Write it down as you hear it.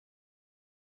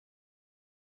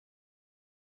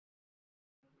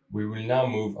We will now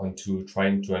move on to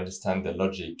trying to understand the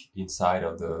logic inside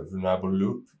of the vulnerable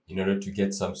loop in order to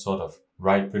get some sort of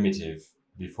write primitive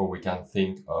before we can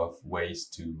think of ways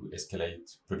to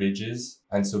escalate privileges.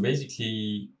 And so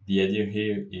basically the idea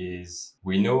here is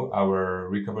we know our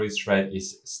recovery thread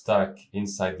is stuck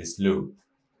inside this loop,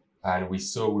 and we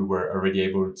saw we were already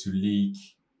able to leak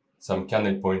some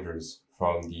kernel pointers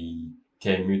from the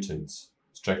k-mutant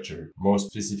structure, more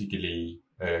specifically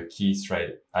a key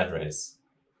thread address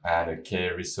and a k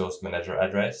resource manager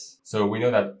address. So we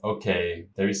know that, okay,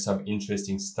 there is some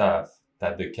interesting stuff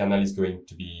that the kernel is going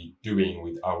to be doing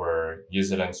with our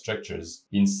userland structures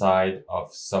inside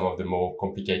of some of the more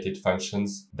complicated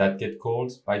functions that get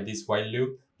called by this while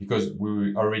loop, because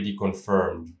we already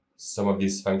confirmed some of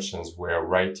these functions were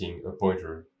writing a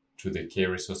pointer to the k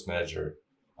resource manager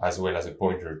as well as a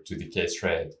pointer to the k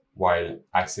thread while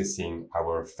accessing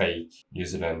our fake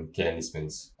userland k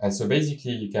enlistments. And so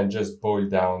basically you can just boil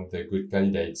down the good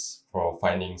candidates for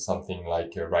finding something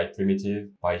like a write primitive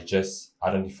by just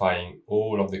identifying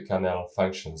all of the kernel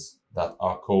functions that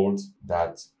are called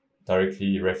that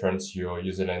directly reference your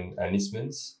userland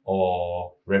enlistments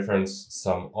or reference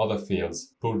some other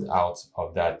fields pulled out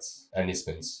of that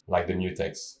enlistments, like the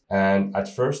mutex. And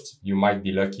at first you might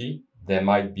be lucky. There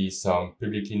might be some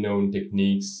publicly known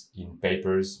techniques in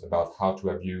papers about how to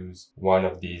abuse one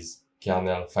of these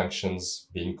kernel functions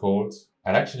being called.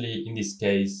 And actually, in this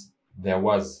case, there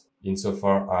was,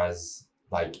 insofar as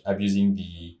like abusing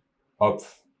the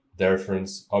opf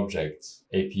dereference object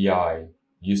API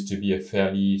used to be a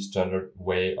fairly standard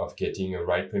way of getting a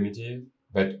write primitive.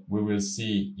 But we will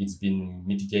see it's been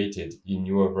mitigated in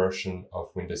newer version of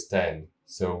Windows 10.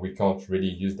 So we can't really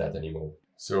use that anymore.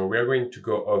 So we are going to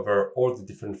go over all the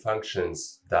different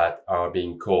functions that are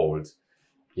being called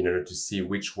in order to see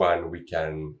which one we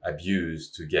can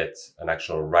abuse to get an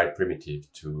actual write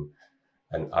primitive to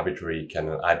an arbitrary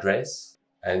kernel address.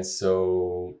 And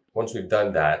so once we've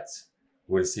done that,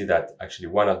 we'll see that actually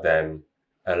one of them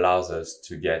allows us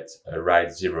to get a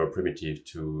write 0 primitive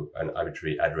to an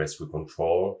arbitrary address we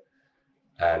control.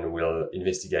 And we'll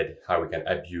investigate how we can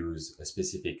abuse a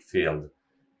specific field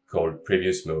called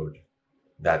previous mode,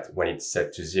 that when it's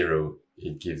set to 0,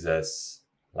 it gives us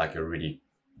like a really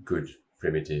good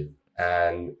primitive.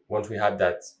 And once we have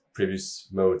that previous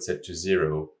mode set to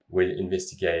 0, we'll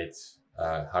investigate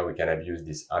how we can abuse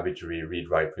this arbitrary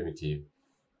read-write primitive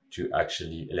to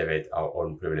actually elevate our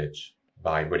own privilege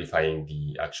by modifying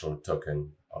the actual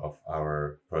token of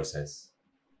our process.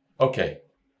 Okay,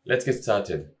 let's get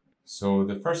started. So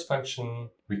the first function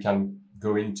we can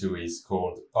go into is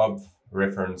called obv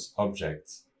reference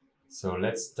object. So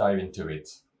let's dive into it.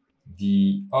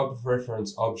 The obv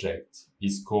reference object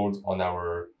is called on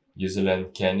our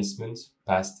userland k enlistment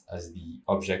passed as the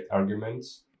object argument.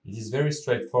 It is very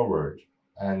straightforward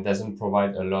and doesn't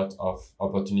provide a lot of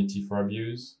opportunity for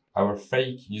abuse. Our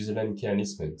fake userland k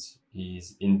enlistment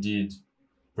is indeed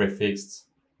prefixed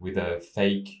with a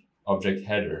fake object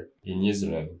header in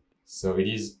userland. So it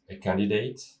is a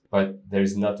candidate, but there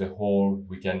is not a hole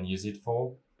we can use it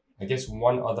for. I guess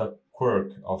one other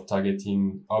quirk of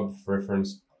targeting obv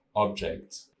reference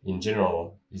object in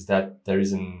general is that there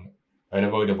is an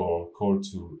unavoidable call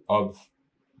to obv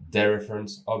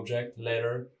dereference object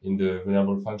later in the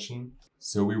vulnerable function.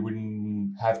 So we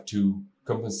wouldn't have to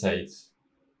compensate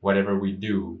whatever we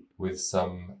do with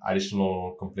some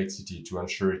additional complexity to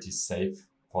ensure it is safe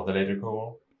for the later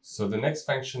call. So the next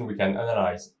function we can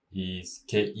analyze is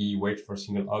ke wait for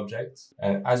single object.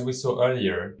 And as we saw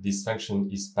earlier, this function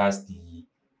is past the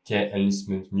k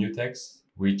enlistment mutex,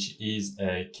 which is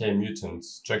a k-mutant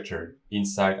structure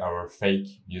inside our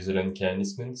fake userland k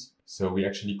enlistment. So we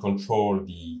actually control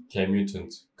the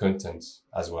k-mutant content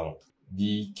as well.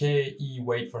 The ke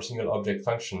wait for single object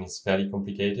function is fairly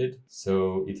complicated,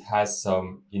 so it has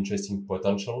some interesting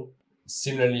potential.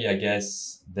 Similarly, I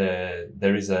guess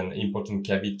there is an important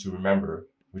caveat to remember,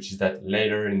 which is that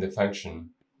later in the function,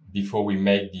 before we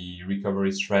make the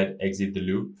recovery thread exit the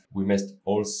loop, we must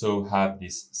also have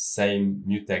this same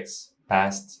mutex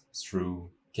passed through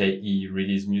ke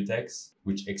release mutex,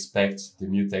 which expects the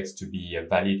mutex to be a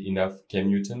valid enough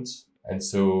k-mutant. And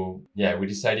so, yeah, we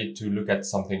decided to look at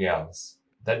something else.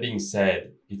 That being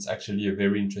said, it's actually a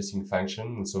very interesting function.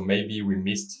 And so maybe we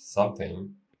missed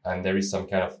something and there is some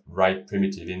kind of write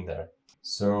primitive in there.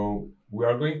 So we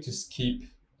are going to skip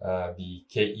the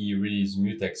ke release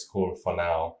mutex call for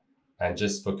now and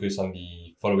just focus on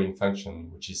the following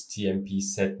function, which is tmp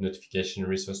set notification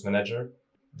resource manager.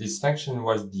 This function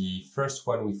was the first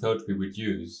one we thought we would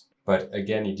use, but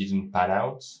again, it didn't pan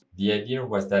out. The idea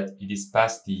was that it is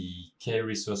past the k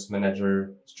resource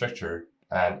manager structure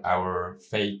and our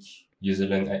fake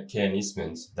userland key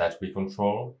enhancement that we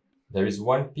control. There is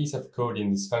one piece of code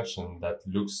in this function that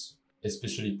looks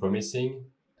especially promising,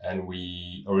 and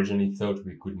we originally thought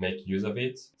we could make use of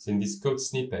it. So in this code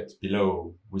snippet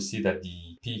below, we see that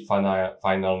the p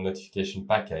final notification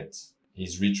packet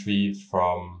is retrieved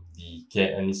from the key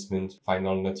enhancement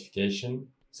final notification.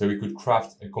 So we could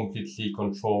craft a completely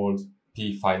controlled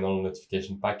p final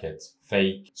notification packet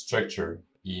fake structure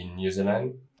in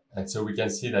userland. And so we can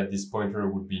see that this pointer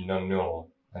would be non-null.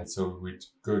 And so we'd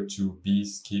go to b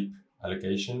skip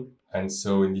allocation. And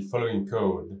so in the following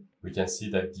code, we can see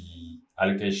that the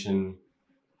allocation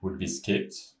would be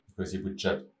skipped because it would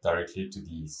jump directly to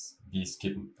this b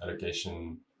skip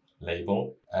allocation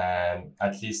label. And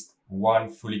at least one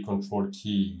fully controlled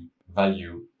key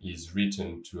value is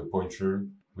written to a pointer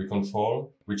we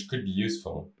control, which could be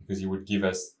useful because it would give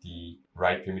us the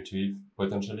right primitive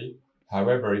potentially.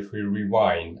 However, if we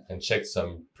rewind and check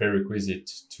some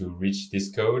prerequisites to reach this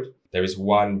code, there is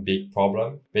one big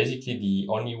problem. Basically, the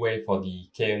only way for the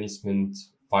key enhancement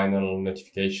final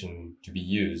notification to be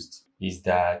used is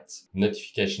that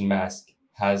notification mask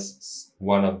has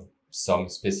one of some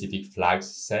specific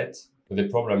flags set. But the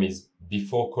problem is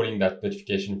before calling that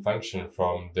notification function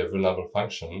from the vulnerable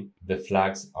function, the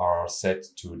flags are set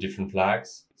to different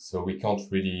flags. So we can't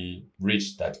really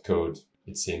reach that code,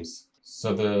 it seems.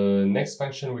 So the next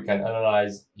function we can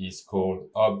analyze is called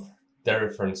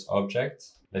dereference object.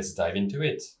 Let's dive into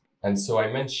it. And so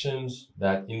I mentioned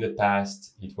that in the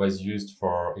past, it was used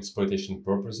for exploitation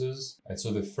purposes. And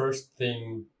so the first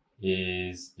thing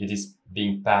is it is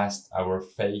being passed our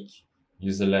fake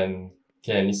userland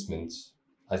key enhancement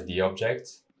as the object.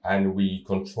 And we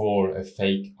control a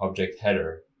fake object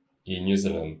header in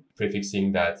userland,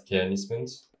 prefixing that key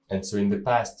enhancement. And so in the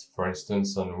past, for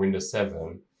instance, on Windows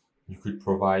 7, you could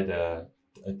provide a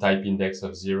type index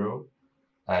of 0,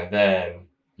 and then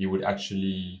you would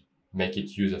actually make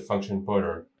it use a function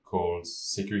pointer called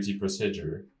security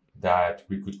procedure that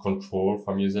we could control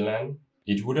from userland.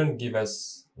 It wouldn't give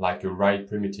us like a write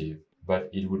primitive, but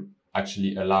it would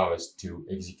actually allow us to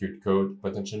execute code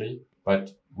potentially.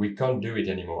 But we can't do it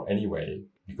anymore anyway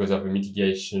because of a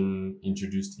mitigation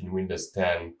introduced in Windows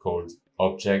 10 called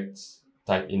object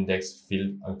type index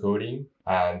field encoding,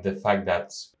 and the fact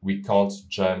that we can't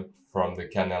jump from the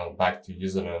kernel back to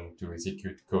userland to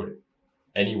execute code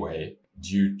anyway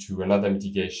due to another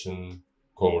mitigation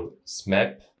called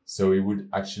SMEP. So it would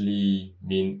actually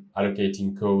mean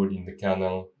allocating code in the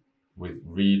kernel with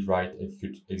read, write,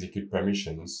 execute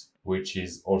permissions, which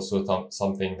is also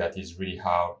something that is really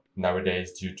hard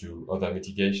nowadays due to other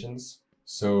mitigations.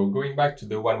 So going back to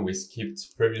the one we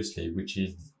skipped previously, which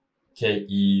is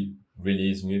KE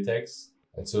release mutex.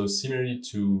 And so similarly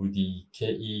to the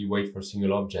KE wait for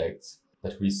single object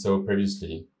that we saw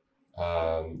previously,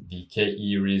 the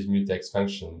KE release mutex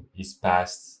function is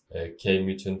passed a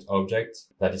kmutant object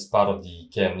that is part of the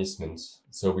key enhancement.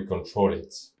 So we control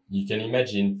it. You can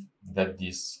imagine that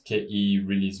this KE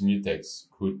release mutex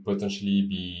could potentially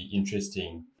be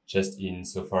interesting just in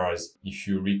so far as if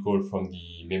you recall from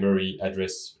the memory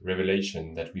address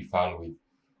revelation that we found with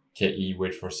KE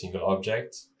wait for single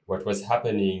object. What was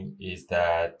happening is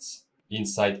that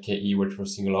inside KE wait for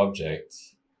single object,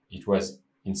 it was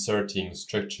inserting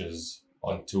structures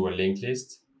onto a linked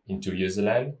list into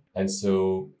userland. And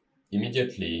so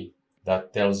immediately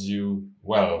that tells you,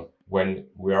 well, when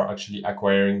we are actually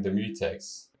acquiring the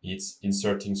mutex, it's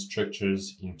inserting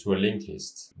structures into a linked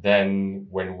list. Then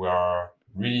when we are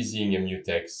releasing a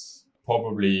mutex,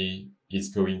 probably it's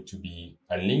going to be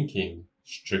unlinking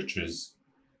structures,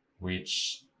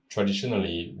 which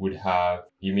traditionally would have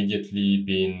immediately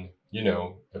been,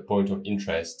 a point of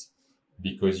interest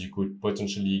because you could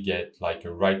potentially get like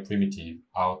a write primitive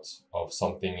out of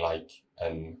something like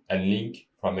an unlink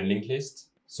from a linked list.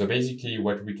 So basically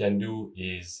what we can do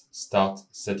is start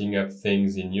setting up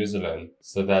things in userland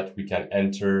so that we can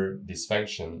enter this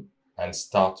function and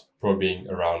start probing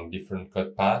around different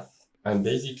code paths. And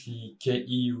basically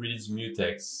KE release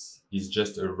mutex is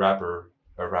just a wrapper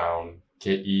around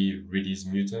KE release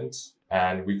mutant,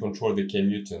 and we control the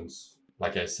kmutant,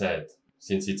 like I said,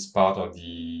 since it's part of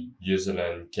the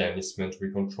userland key enhancement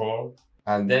we control.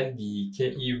 And then the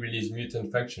KE release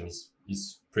mutant function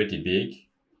is pretty big.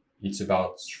 It's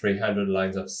about 300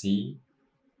 lines of C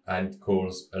and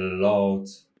calls a lot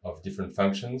of different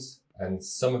functions. And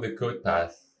some of the code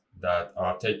paths that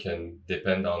are taken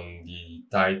depend on the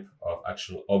type of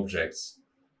actual objects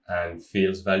and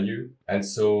fields value. And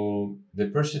so the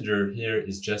procedure here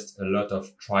is just a lot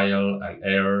of trial and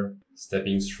error,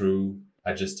 stepping through,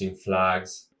 adjusting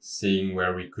flags, seeing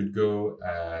where we could go,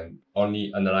 and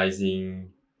only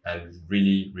analyzing and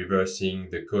really reversing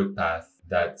the code path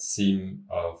that seem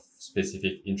of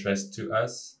specific interest to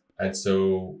us. And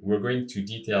so we're going to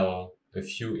detail a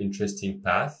few interesting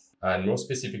paths, and more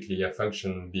specifically a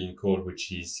function being called,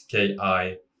 which is ki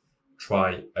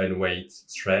try unwait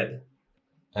thread.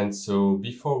 And so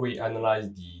before we analyze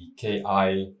the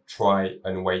ki try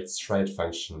unwait thread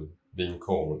function being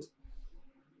called,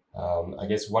 I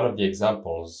guess one of the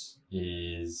examples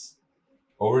is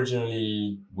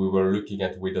originally we were looking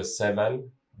at Windows 7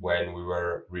 when we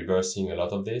were reversing a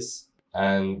lot of this.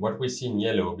 And what we see in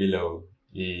yellow below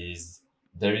is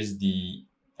there is the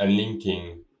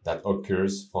unlinking that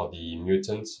occurs for the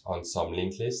mutant on some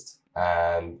linked list,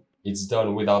 and it's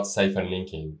done without safe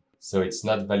unlinking. So it's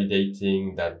not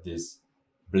validating that this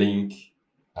blink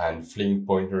and fling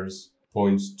pointers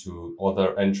point to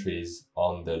other entries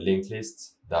on the linked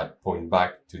list that point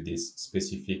back to this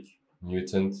specific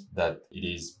mutant that it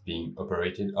is being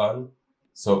operated on.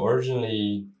 So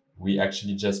originally, we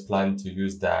actually just planned to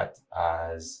use that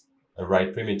as a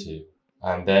write primitive.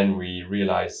 And then we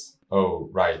realized, oh,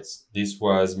 right, this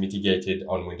was mitigated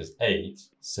on Windows 8.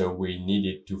 So we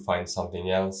needed to find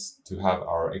something else to have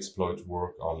our exploit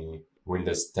work on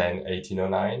Windows 10,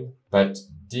 1809. But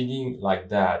digging like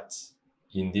that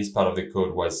in this part of the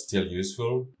code was still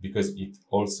useful because it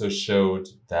also showed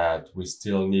that we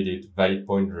still needed valid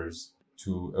pointers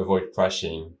to avoid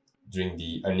crashing during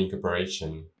the unlink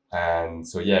operation. And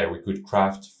so, yeah, we could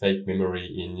craft fake memory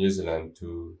in New Zealand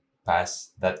to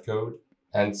pass that code.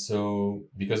 And so,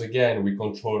 because again, we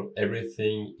control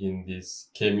everything in this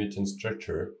k-mutant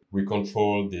structure, we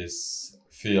control this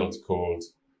field called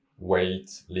wait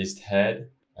list head.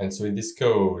 And so in this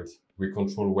code, we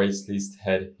control wait list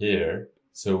head here.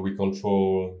 So we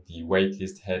control the wait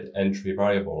list head entry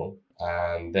variable,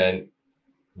 and then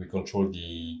we control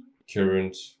the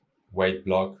current wait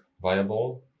block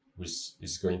variable, which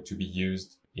is going to be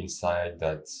used inside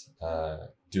that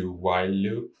do while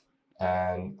loop.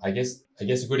 And I guess a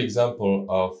good example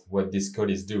of what this code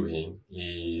is doing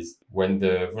is when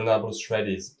the vulnerable thread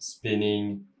is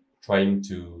spinning, trying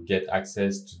to get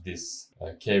access to this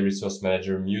K resource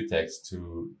manager mutex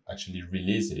to actually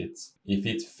release it. If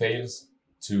it fails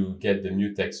to get the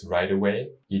mutex right away,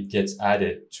 it gets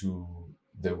added to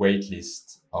the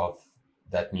waitlist of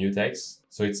that mutex.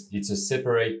 So it's a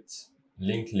separate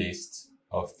linked list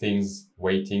of things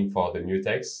waiting for the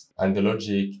mutex. And the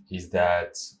logic is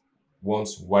that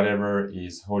once whatever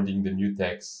is holding the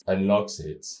mutex unlocks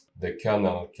it, the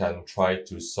kernel can try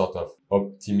to sort of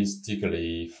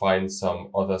optimistically find some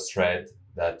other thread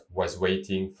that was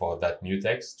waiting for that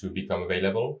mutex to become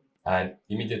available and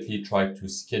immediately try to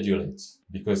schedule it,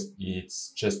 because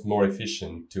it's just more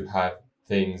efficient to have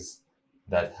things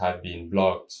that have been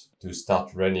blocked to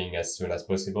start running as soon as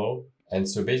possible. And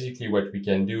so basically what we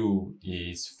can do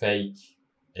is fake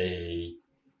a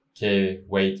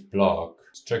k-wait block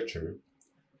structure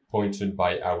pointed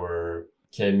by our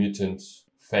k-mutant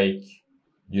fake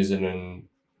username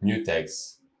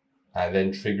mutex, and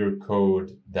then trigger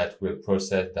code that will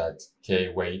process that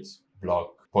k-wait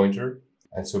block pointer.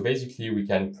 And so basically we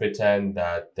can pretend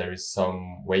that there is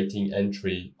some waiting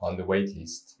entry on the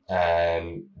waitlist,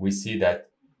 and we see that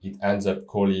it ends up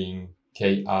calling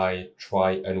ki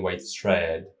try unwait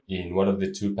thread in one of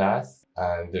the two paths,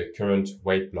 and the current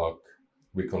wait block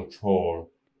we control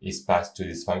is passed to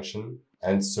this function.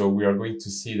 And so we are going to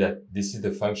see that this is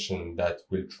the function that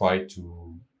will try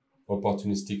to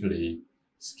opportunistically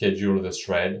schedule the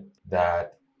thread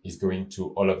that is going to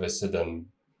all of a sudden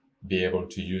be able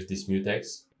to use this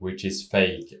mutex, which is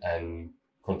fake and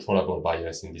controllable by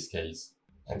us in this case.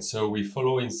 And so we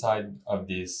follow inside of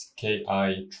this ki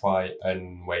try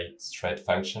unwait thread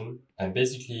function. And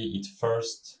basically it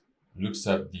first looks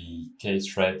up the k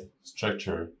thread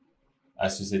structure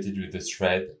associated with the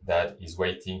thread that is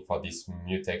waiting for this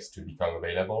mutex to become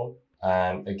available.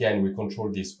 And again, we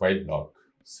control this wait block,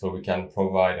 so we can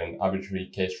provide an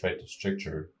arbitrary k thread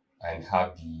structure and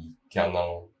have the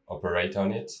kernel operate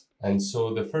on it. And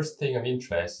so the first thing of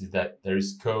interest is that there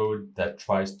is code that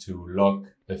tries to lock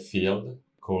a field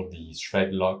called the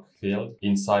thread lock field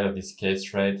inside of this k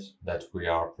thread that we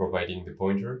are providing the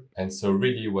pointer. And so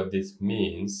really what this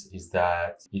means is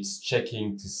that it's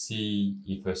checking to see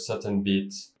if a certain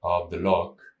bit of the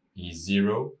lock is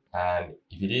 0. And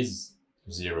if it is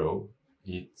 0,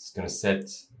 it's going to set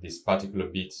this particular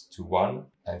bit to 1.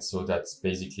 And so that's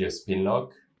basically a spin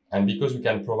lock. And because we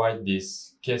can provide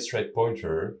this k thread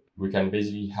pointer, we can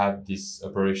basically have this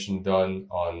operation done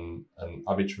on an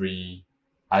arbitrary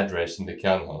address in the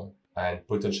kernel and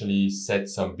potentially set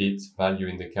some bit value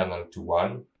in the kernel to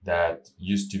 1 that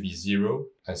used to be 0.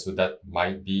 And so that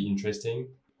might be interesting.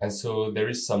 And so there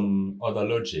is some other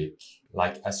logic,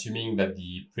 like assuming that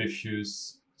the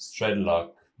previous thread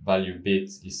lock value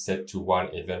bit is set to 1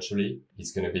 eventually,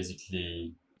 it's going to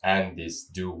basically end this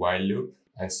do while loop.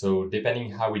 And so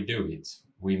depending how we do it,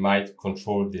 we might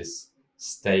control this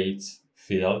state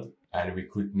field, and we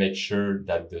could make sure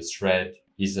that the thread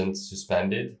isn't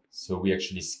suspended. So we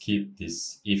actually skip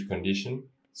this if condition.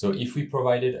 So if we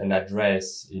provided an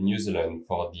address in New Zealand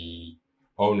for the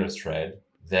owner thread,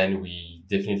 then we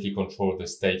definitely control the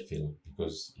state field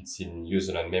because it's in New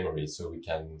Zealand memory, so we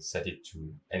can set it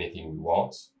to anything we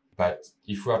want. But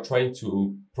if we are trying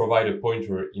to provide a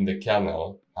pointer in the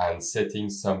kernel and setting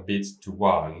some bit to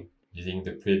 1 using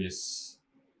the previous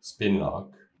spin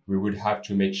lock, we would have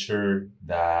to make sure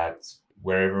that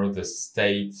wherever the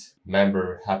state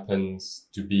member happens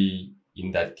to be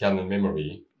in that kernel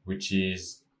memory, which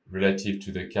is relative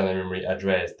to the kernel memory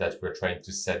address that we're trying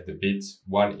to set the bit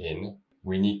 1 in,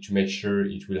 we need to make sure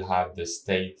it will have the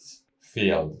state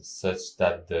field such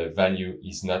that the value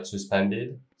is not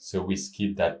suspended. So we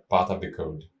skip that part of the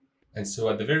code. And so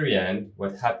at the very end,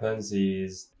 what happens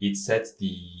is it sets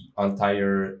the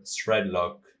entire thread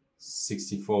lock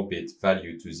 64-bit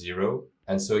value to 0.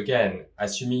 And so again,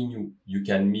 assuming you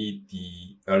can meet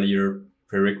the earlier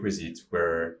prerequisite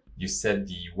where you set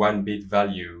the 1-bit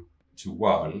value to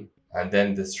 1, and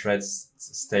then the thread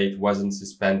state wasn't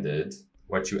suspended,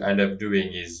 what you end up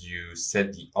doing is you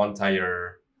set the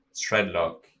entire thread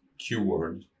lock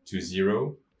keyword to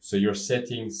 0. So you're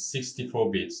setting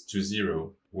 64 bits to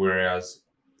 0, whereas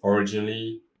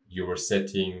originally you were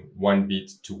setting 1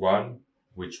 bit to 1,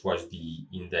 which was the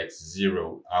index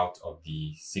 0 out of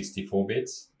the 64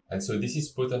 bits. And so this is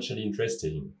potentially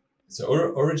interesting. So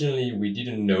originally we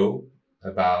didn't know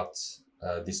about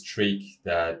this trick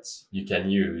that you can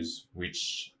use,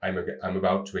 which I'm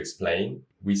about to explain.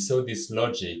 We saw this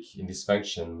logic in this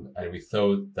function, and we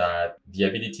thought that the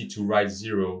ability to write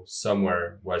 0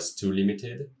 somewhere was too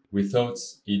limited. We thought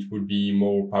it would be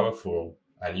more powerful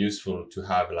and useful to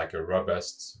have like a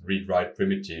robust read-write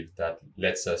primitive that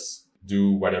lets us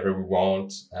do whatever we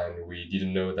want. And we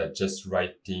didn't know that just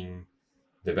writing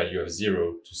the value of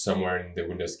 0 to somewhere in the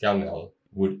Windows kernel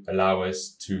would allow us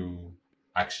to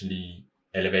actually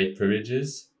elevate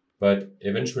privileges. But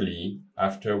eventually,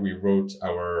 after we wrote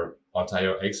our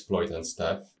entire exploit and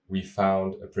stuff, we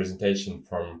found a presentation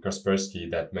from Kaspersky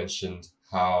that mentioned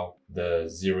how the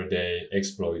zero-day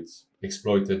exploit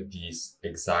exploited this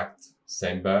exact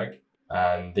same bug,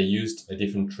 and they used a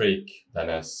different trick than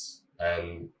us.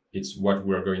 And it's what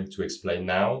we're going to explain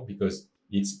now because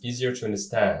it's easier to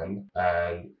understand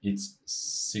and it's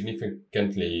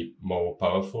significantly more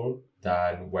powerful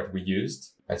than what we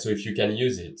used. And so if you can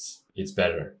use it, it's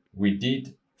better. We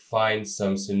did find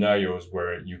some scenarios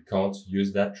where you can't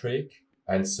use that trick.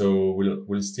 And so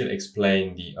we'll still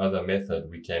explain the other method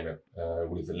we came up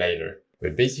with later.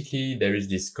 But basically, there is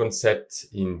this concept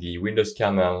in the Windows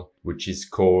kernel, which is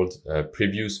called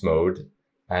previous mode.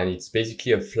 And it's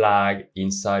basically a flag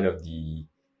inside of the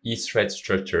eThread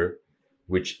structure,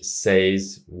 which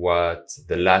says what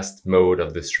the last mode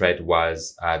of the thread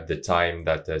was at the time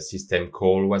that the system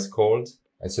call was called.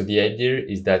 And so the idea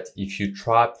is that if you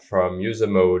trap from user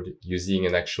mode using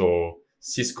an actual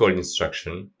syscall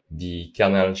instruction, the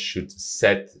kernel should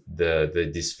set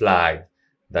this flag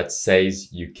that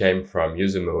says you came from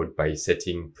user mode by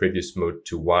setting previous mode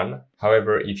to 1.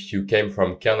 However, if you came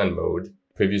from kernel mode,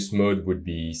 previous mode would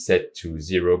be set to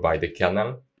 0 by the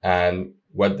kernel. And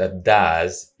what that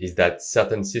does is that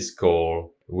certain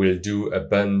syscall will do a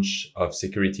bunch of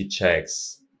security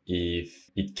checks if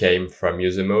it came from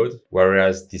user mode,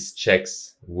 whereas these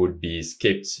checks would be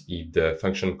skipped if the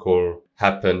function call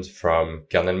happened from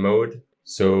kernel mode.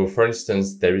 So for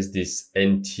instance, there is this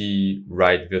NT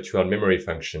write virtual memory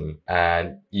function.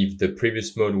 And if the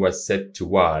previous mode was set to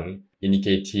 1,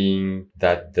 indicating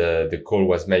that the call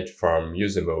was made from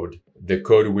user mode, the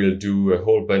code will do a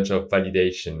whole bunch of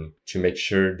validation to make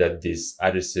sure that these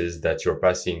addresses that you're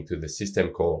passing to the system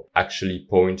call actually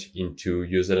point into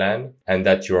userland and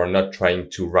that you are not trying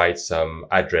to write some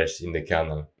address in the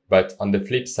kernel. But on the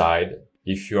flip side,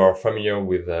 if you are familiar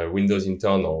with Windows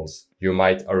internals, you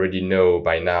might already know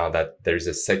by now that there is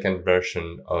a second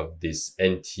version of this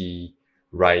NT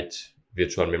write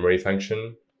virtual memory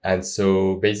function. And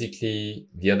so basically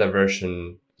the other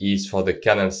version is for the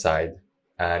kernel side,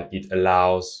 and it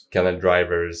allows kernel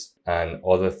drivers and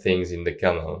other things in the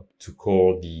kernel to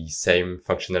call the same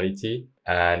functionality.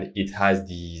 And it has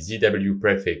the ZW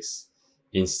prefix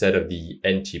instead of the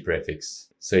NT prefix.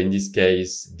 So in this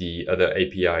case, the other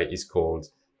API is called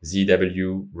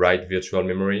ZW write virtual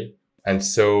memory. And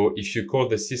so if you call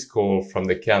the syscall from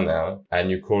the kernel and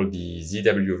you call the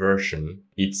ZW version,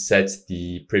 it sets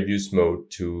the previous mode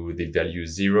to the value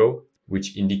 0,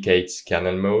 which indicates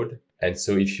kernel mode. And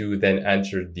so if you then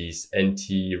enter this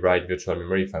NT write virtual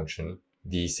memory function,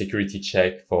 the security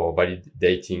check for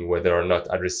validating whether or not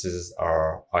addresses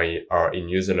are in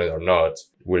userland or not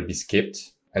will be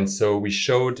skipped. And so we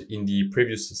showed in the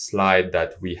previous slide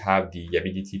that we have the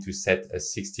ability to set a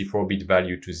 64-bit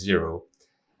value to 0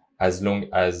 as long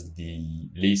as the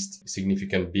least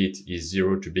significant bit is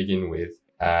 0 to begin with.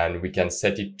 And we can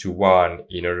set it to 1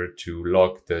 in order to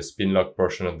lock the spin lock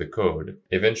portion of the code.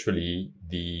 Eventually,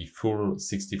 the full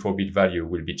 64-bit value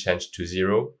will be changed to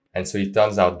 0. And so it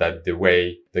turns out that the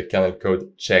way the kernel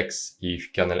code checks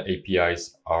if kernel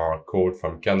APIs are called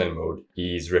from kernel mode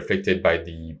is reflected by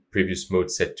the previous mode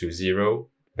set to 0.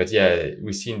 But yeah,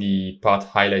 we see in the part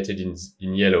highlighted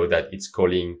in yellow that it's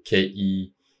calling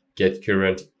KE get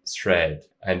current thread.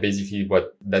 And basically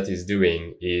what that is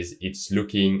doing is it's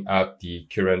looking up the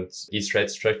current ETHREAD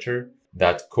structure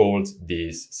that called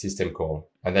this system call.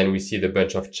 And then we see the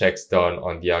bunch of checks done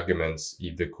on the arguments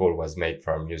if the call was made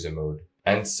from user mode.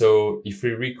 And so if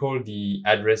we recall the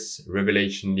address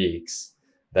revelation leaks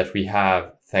that we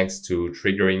have thanks to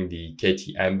triggering the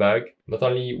KTM bug, not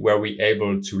only were we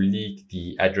able to leak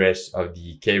the address of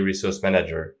the K resource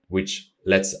manager, which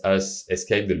lets us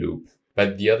escape the loop,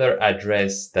 but the other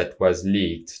address that was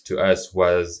leaked to us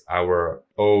was our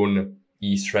own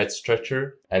ETHREAD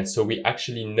structure. And so we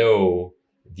actually know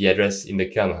the address in the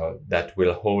kernel that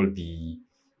will hold the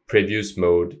previous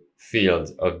mode field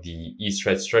of the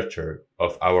ETHREAD structure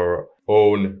of our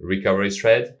own recovery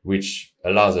thread, which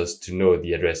allows us to know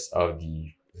the address of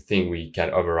the thing we can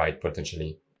overwrite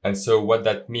potentially. And so what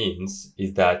that means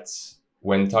is that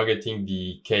when targeting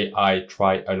the KI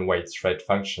try unwait thread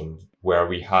function, where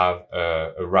we have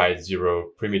a write 0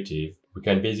 primitive, we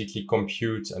can basically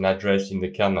compute an address in the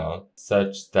kernel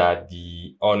such that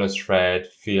the owner thread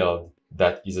field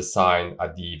that is assigned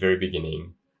at the very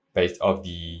beginning, based off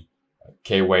the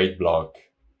k-wait block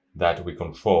that we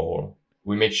control,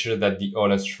 we make sure that the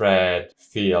owner thread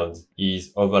field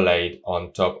is overlaid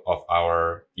on top of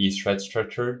our ETHREAD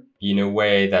structure in a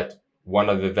way that one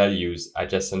of the values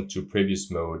adjacent to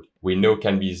previous mode we know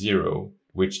can be 0,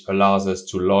 which allows us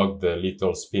to log the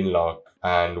little spin lock,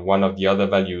 and one of the other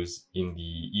values in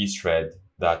the ETHREAD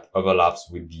that overlaps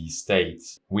with the state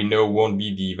we know won't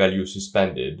be the value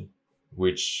suspended,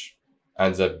 which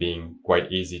ends up being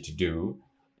quite easy to do.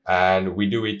 And we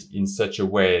do it in such a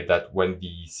way that when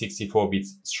the 64-bit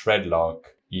thread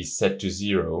lock is set to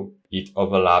 0, it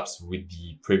overlaps with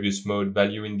the previous mode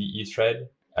value in the ETHREAD.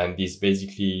 And this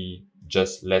basically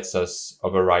just lets us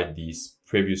override this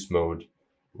previous mode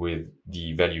with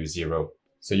the value 0.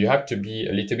 So you have to be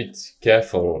a little bit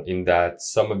careful in that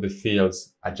some of the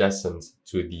fields adjacent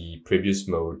to the previous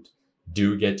mode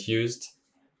do get used.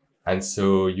 And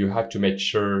so you have to make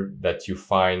sure that you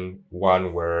find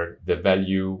one where the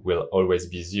value will always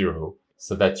be 0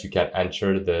 so that you can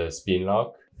enter the spin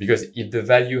lock. Because if the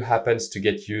value happens to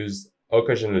get used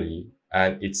occasionally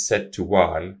and it's set to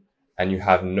 1 and you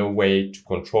have no way to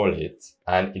control it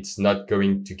and it's not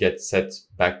going to get set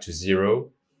back to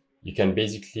 0, you can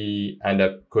basically end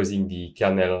up causing the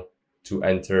kernel to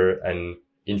enter an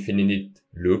infinite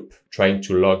loop trying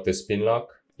to lock the spin lock.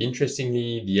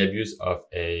 Interestingly, the abuse of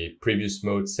a previous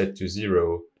mode set to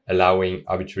 0, allowing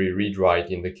arbitrary read-write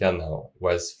in the kernel,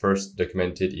 was first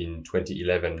documented in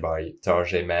 2011 by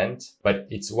Tarjay Mant. But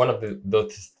it's one of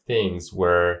those things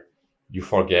where you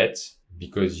forget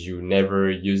because you never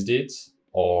used it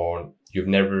or you've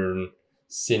never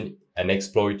seen an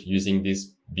exploit using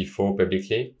this before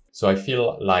publicly. So I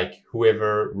feel like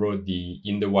whoever wrote the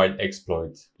in the wild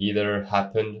exploit either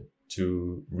happened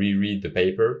to reread the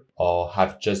paper or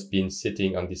have just been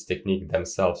sitting on this technique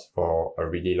themselves for a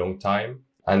really long time.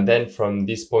 And then from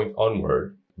this point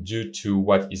onward, due to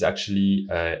what is actually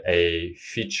a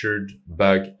featured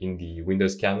bug in the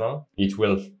Windows kernel, it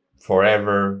will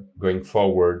forever going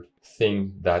forward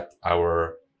think that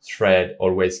our thread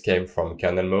always came from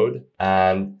kernel mode.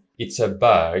 And it's a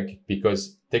bug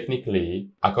because technically,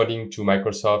 according to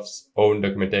Microsoft's own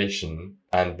documentation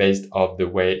and based off the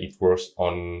way it works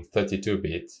on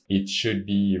 32-bit, it should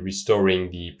be restoring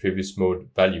the previous mode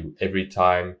value every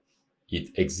time it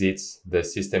exits the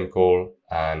system call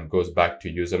and goes back to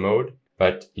user mode.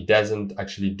 But it doesn't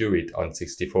actually do it on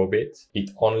 64-bit.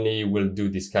 It only will do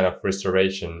this kind of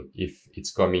restoration if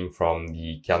it's coming from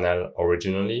the kernel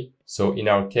originally. So in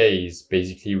our case,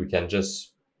 basically we can just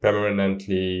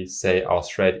permanently say our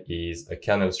thread is a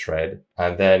kernel thread,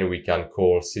 and then we can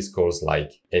call syscalls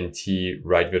like nt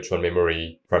write virtual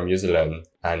memory from userland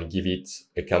and give it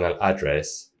a kernel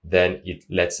address, then it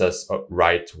lets us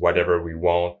write whatever we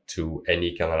want to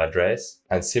any kernel address.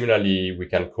 And similarly, we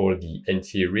can call the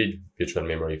nt-read virtual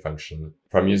memory function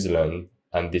from userland,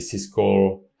 and this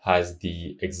syscall has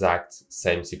the exact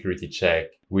same security check,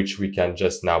 which we can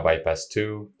just now bypass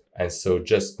too. And so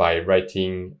just by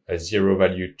writing a 0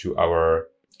 value to our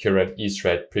current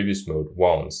ETHREAD previous mode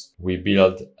once, we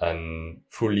build a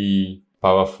fully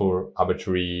powerful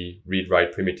arbitrary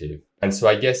read-write primitive. And so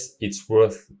I guess it's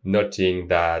worth noting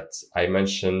that I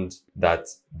mentioned that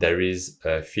there is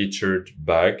a featured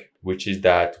bug, which is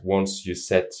that once you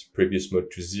set previous mode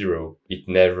to 0, it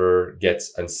never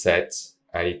gets unset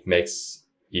and it makes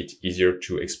it easier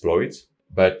to exploit.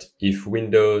 But if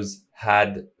Windows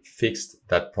had fixed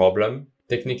that problem,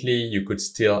 technically you could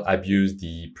still abuse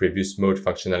the previous mode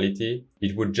functionality.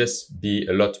 It would just be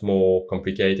a lot more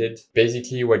complicated.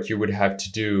 Basically, what you would have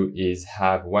to do is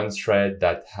have one thread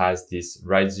that has this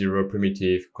write 0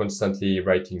 primitive constantly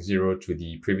writing 0 to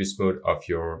the previous mode of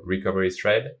your recovery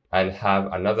thread, and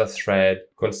have another thread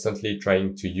constantly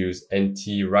trying to use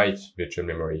nt-write virtual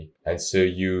memory. And so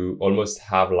you almost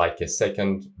have like a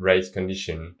second race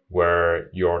condition where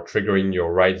you're triggering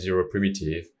your write 0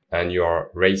 primitive and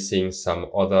you're racing some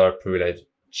other privilege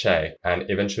check, and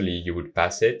eventually you would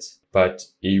pass it, but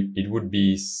it would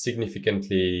be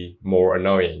significantly more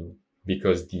annoying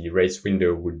because the race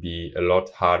window would be a lot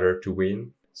harder to win.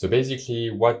 So basically,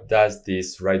 what does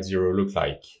this write 0 look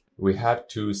like? We have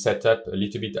to set up a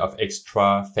little bit of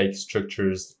extra fake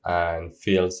structures and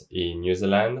fields in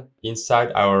userland.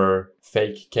 Inside our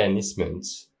fake k enlistment,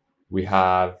 we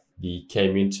have the k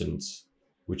mutant,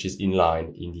 which is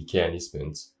inline in the k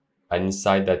enlistment. And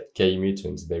inside that k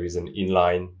mutant, there is an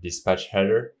inline dispatch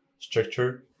header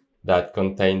structure that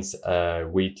contains a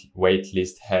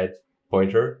waitlist head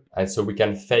pointer. And so we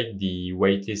can fake the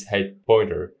waitlist head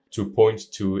pointer to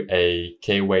point to a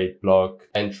kwait block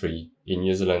entry in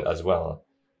userland as well,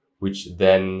 which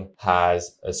then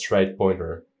has a thread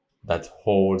pointer that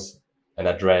holds an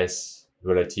address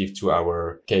relative to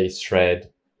our k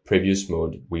thread previous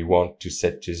mode we want to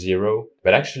set to 0.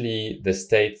 But actually the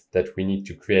state that we need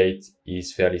to create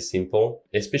is fairly simple,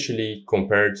 especially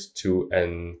compared to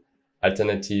an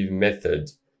alternative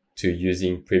method to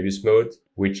using previous mode,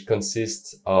 which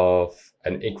consists of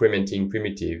an incrementing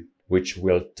primitive, which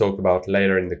we'll talk about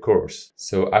later in the course.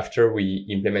 So after we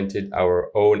implemented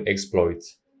our own exploit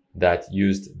that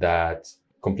used that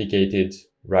complicated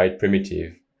write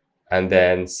primitive, and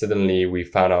then suddenly we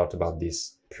found out about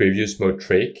this previous mode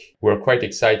trick, we're quite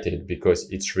excited because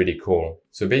it's really cool.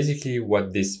 So basically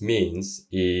what this means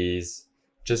is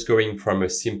just going from a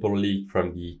simple leak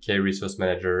from the K-Resource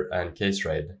Manager and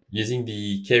K-Thread. Using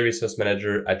the K-Resource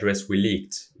Manager address we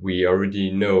leaked, we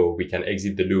already know we can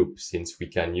exit the loop since we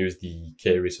can use the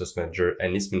K-Resource Manager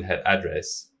enlistment head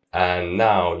address. And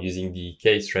now using the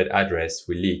K-Thread address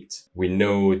we leaked, we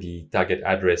know the target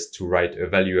address to write a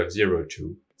value of 0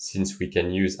 to, since we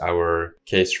can use our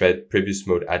K-thread previous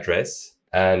mode address.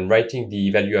 And writing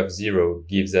the value of 0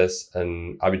 gives us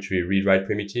an arbitrary read-write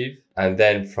primitive. And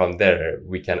then from there,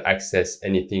 we can access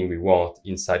anything we want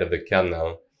inside of the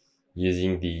kernel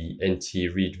using the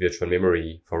nt-read virtual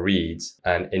memory for reads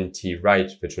and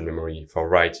nt-write virtual memory for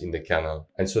write in the kernel.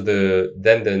 And so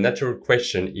then the natural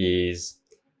question is,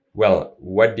 well,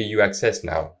 what do you access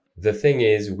now? The thing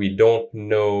is, we don't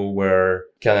know where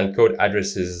kernel code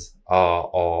addresses are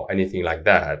or anything like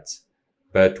that,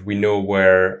 but we know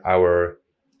where our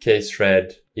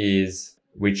K-thread is,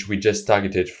 which we just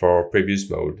targeted for previous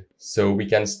mode. So we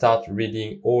can start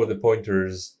reading all the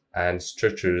pointers and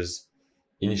structures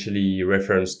initially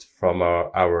referenced from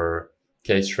our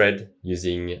K-thread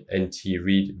using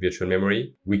nt-read virtual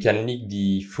memory. We can leak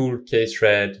the full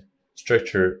K-thread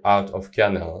structure out of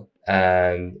kernel,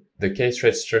 and the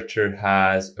K-thread structure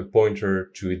has a pointer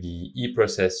to the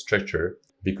eProcess structure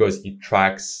because it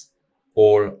tracks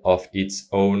all of its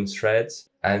own threads.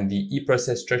 And the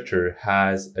eProcess structure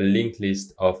has a linked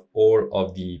list of all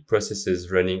of the processes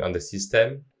running on the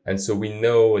system. And so we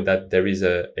know that there is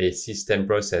a system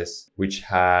process which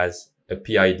has a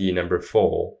PID number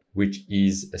 4, which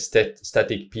is a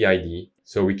static PID.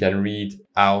 So we can read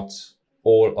out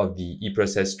all of the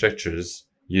eProcess structures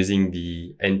using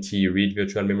the nt-read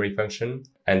virtual memory function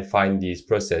and find this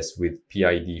process with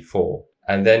PID 4.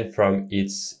 And then from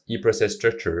its eProcess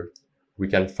structure, we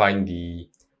can find the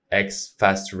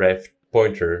xFastRef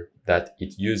pointer that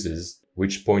it uses,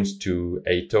 which points to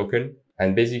a token.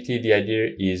 And basically the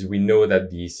idea is we know that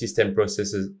the system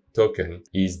processes token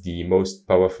is the most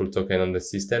powerful token on the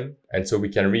system. And so we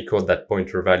can record that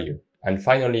pointer value. And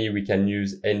finally, we can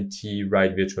use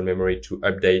nt-write virtual memory to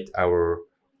update our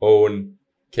own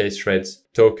case threads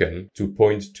token to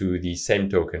point to the same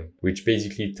token, which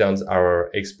basically turns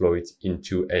our exploit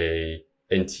into a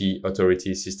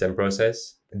anti-authority system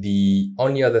process. The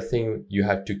only other thing you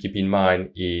have to keep in mind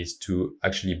is to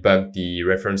actually bump the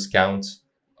reference count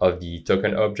of the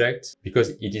token object, because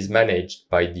it is managed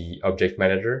by the object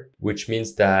manager, which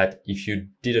means that if you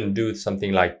didn't do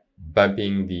something like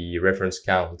bumping the reference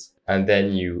count and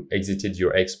then you exited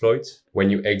your exploit, when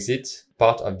you exit,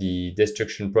 part of the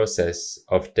destruction process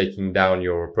of taking down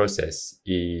your process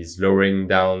is lowering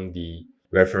down the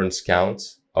reference count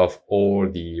of all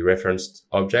the referenced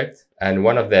objects, and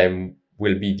one of them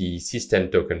will be the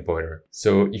system token pointer.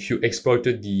 So if you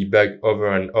exploited the bug over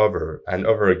and over and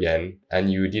over again,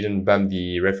 and you didn't bump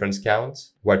the reference count,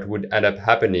 what would end up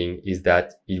happening is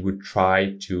that it would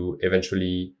try to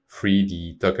eventually free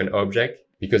the token object,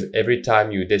 because every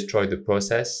time you destroy the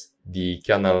process, the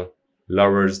kernel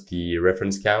lowers the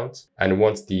reference count. And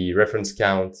once the reference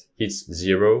count hits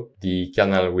 0, the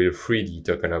kernel will free the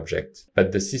token object.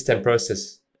 But the system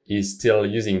process is still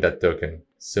using that token.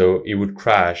 So it would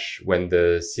crash when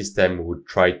the system would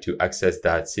try to access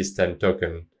that system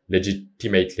token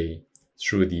legitimately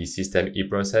through the system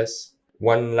e-process.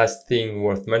 One last thing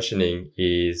worth mentioning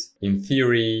is, in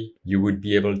theory, you would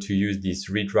be able to use this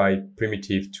read-write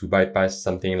primitive to bypass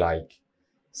something like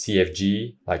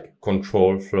CFG, like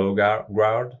control flow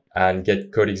guard, and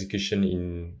get code execution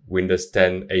in Windows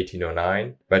 10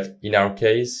 1809. But in our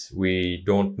case, we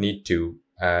don't need to,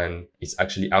 and it's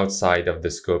actually outside of the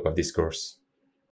scope of this course.